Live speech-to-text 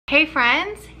Hey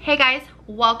friends, hey guys,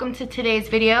 welcome to today's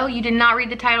video. You did not read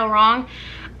the title wrong.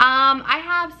 I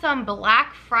have some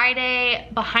Black Friday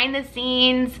behind the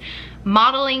scenes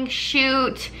modeling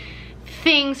shoot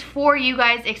things for you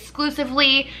guys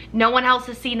exclusively. No one else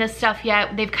has seen this stuff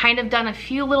yet. They've kind of done a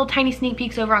few little tiny sneak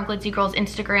peeks over on Glitzy Girl's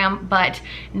Instagram, but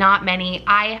not many.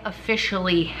 I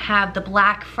officially have the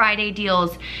Black Friday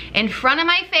deals in front of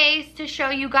my face to show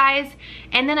you guys.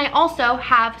 And then I also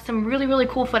have some really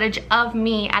cool footage of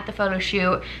me at the photo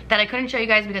shoot that I couldn't show you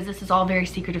guys because this is all very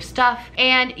secretive stuff.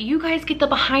 And you guys get the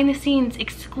behind the scenes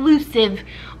exclusive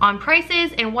on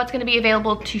prices and what's gonna be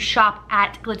available to shop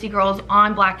at Glitzy Girls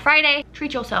on Black Friday.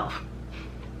 Treat yourself.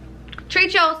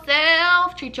 Treat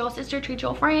yourself, treat your sister, treat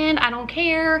your friend, I don't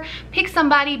care. Pick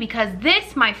somebody because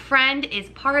this, my friend, is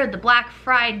part of the Black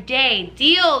Friday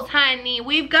deals, honey.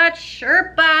 We've got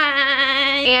Sherpa.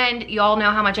 And y'all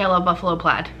know how much I love buffalo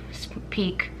plaid.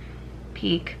 Peak,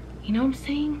 you know what I'm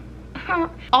saying?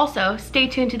 Also, stay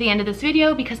tuned to the end of this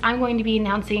video because I'm going to be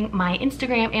announcing my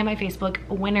Instagram and my Facebook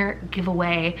winner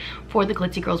giveaway for the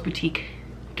Glitzy Girls Boutique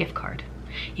gift card.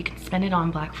 You can spend it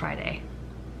on Black Friday.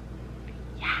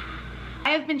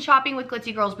 I have been shopping with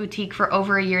Glitzy Girls Boutique for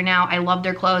over a year now. I love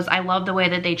their clothes. I love the way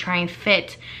that they try and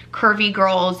fit curvy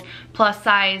girls, plus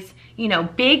size, you know,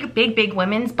 big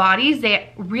women's bodies.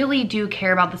 They really do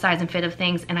care about the size and fit of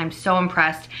things, and I'm so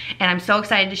impressed. And I'm so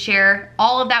excited to share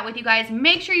all of that with you guys.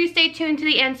 Make sure you stay tuned to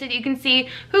the end so that you can see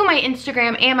who my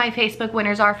Instagram and my Facebook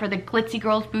winners are for the Glitzy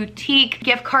Girls Boutique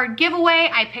gift card giveaway.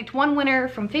 I picked one winner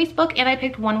from Facebook and I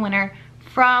picked one winner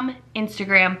from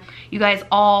Instagram. You guys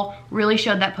all really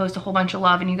showed that post a whole bunch of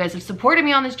love and you guys have supported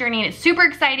me on this journey and it's super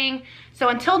exciting. So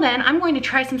until then, I'm going to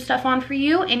try some stuff on for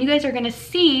you and you guys are gonna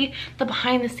see the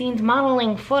behind the scenes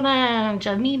modeling footage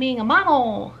of me being a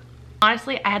model.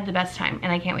 Honestly, I had the best time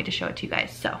and I can't wait to show it to you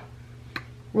guys. So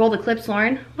roll the clips,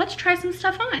 Lauren. Let's try some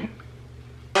stuff on.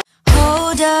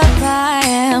 Hold up, I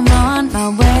am on my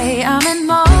way, I'm in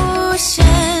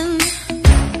motion.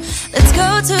 Let's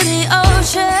go to the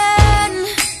ocean.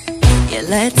 Yeah,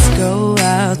 let's go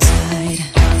outside.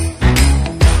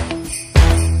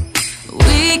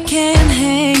 We can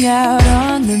hang out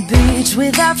on the beach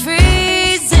without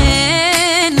freezing.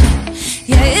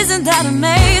 Yeah, isn't that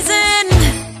amazing?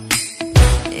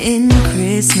 In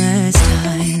Christmas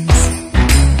times,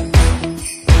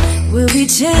 we'll be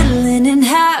chilling and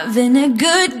having a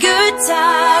good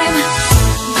time.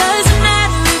 Doesn't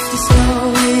matter if the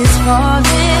snow is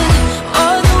falling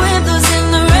or the wind blows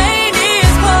and the rain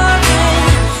is pouring.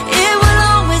 It will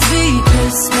always be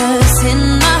Christmas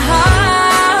in my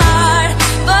heart.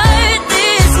 But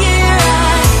this year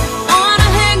I wanna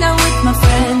hang out with my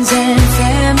friends and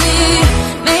family,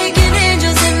 making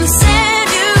angels in the sand,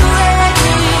 you and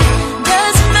me.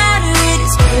 Doesn't matter, it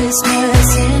is Christmas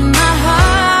in my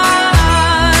heart.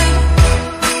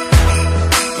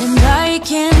 And I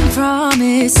can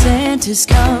promise Santa's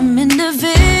coming to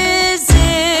visit.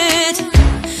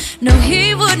 No,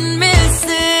 he wouldn't miss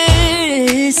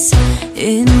this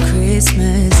in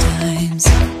Christmas times.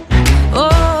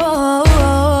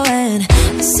 Oh, and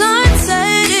the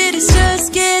sunset, it is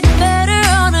just getting better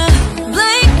on a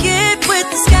blanket with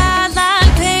the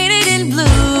skyline painted in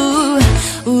blue.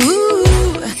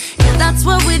 Ooh, yeah, that's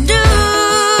what we do.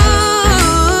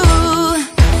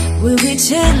 We'll be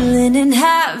chilling and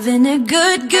having a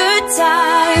good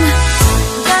time.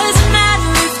 Doesn't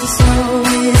matter if the snow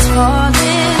is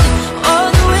falling or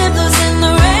the wind blows and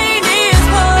the rain is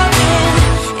pouring.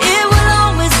 It will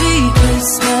always be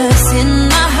Christmas in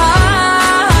my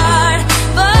heart.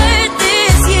 But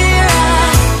this year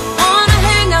I wanna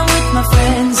hang out with my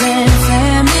friends and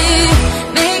family,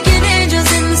 making angels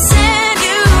in the sand,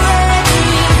 you and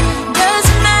me.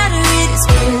 Doesn't matter, it is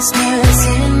Christmas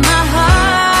in my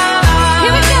heart.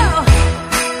 Here we go.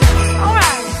 All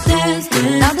right. Dance,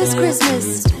 now this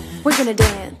Christmas, we're gonna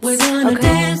dance. We're gonna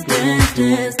dance.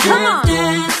 Come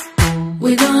on.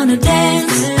 We're gonna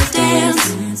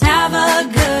dance, have a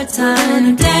good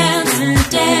time. Dance,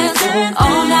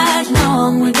 all night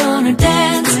long. We're gonna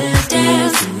dance,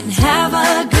 and have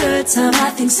a good time.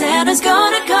 I think Santa's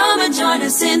gonna come and join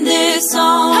us in this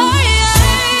song.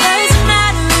 Doesn't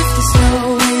matter if the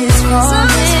snow is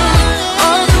falling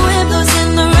or the wind blows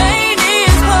and the rain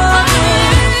is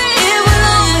pouring. It will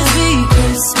always be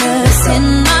Christmas in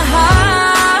my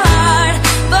heart.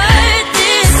 But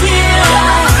this year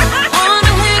I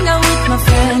wanna hang out with my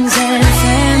friends and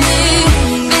family,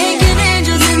 making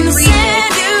angels in the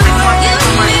sand, you and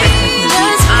me.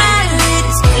 Doesn't matter, it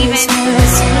is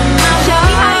Christmas in my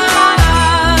heart.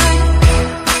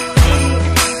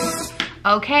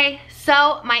 Okay,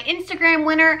 my Instagram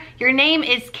winner, your name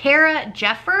is Kara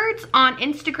Jeffords on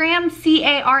Instagram,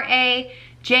 CaraJeffords.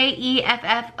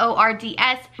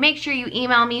 Make sure you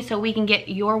email me so we can get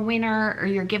your winner or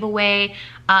your giveaway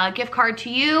gift card to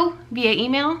you via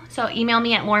email. So email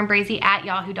me at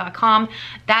laurenbrazee@yahoo.com.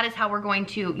 That is how we're going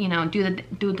to, you know, do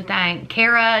the thing.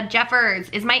 Kara Jeffords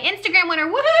is my Instagram winner.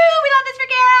 Woohoo! We love this for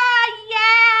Kara!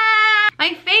 Yeah!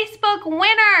 My Facebook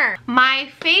winner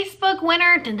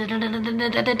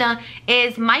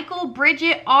is Michael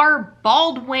Bridget R.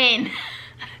 Baldwin.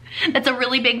 That's a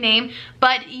really big name,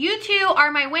 but you two are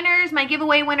my winners, my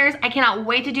giveaway winners. I cannot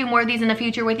wait to do more of these in the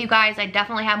future with you guys. I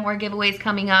definitely have more giveaways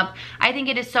coming up. I think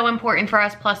it is so important for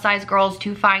us plus size girls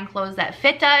to find clothes that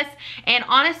fit us, and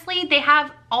honestly, they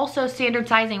have also standard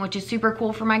sizing, which is super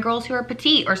cool for my girls who are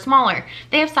petite or smaller.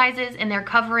 They have sizes and they're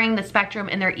covering the spectrum,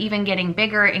 and they're even getting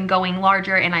bigger and going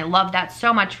larger, and I love that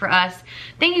so much for us.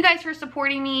 Thank you guys for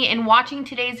supporting me and watching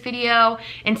today's video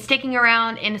and sticking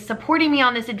around and supporting me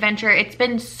on this adventure. It's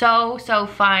been so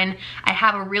fun. I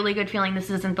have a really good feeling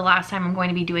this isn't the last time I'm going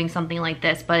to be doing something like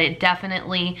this, but it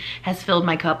definitely has filled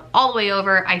my cup all the way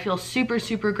over. I feel super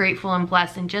grateful and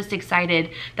blessed and just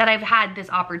excited that I've had this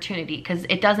opportunity, because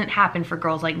it doesn't happen for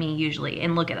girls like me usually.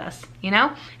 And look at us, you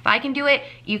know? If I can do it,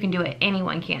 you can do it.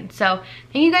 Anyone can. So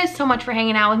thank you guys so much for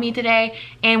hanging out with me today,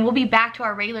 and we'll be back to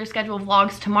our regular scheduled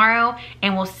vlogs tomorrow,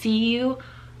 and we'll see you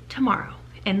tomorrow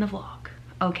in the vlog,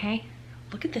 okay?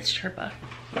 Look at this Sherpa.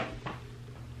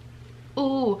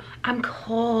 Ooh, I'm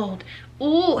cold.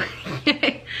 Ooh.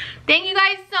 Thank you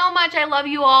guys so much. I love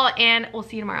you all, and we'll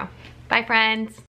see you tomorrow. Bye, friends.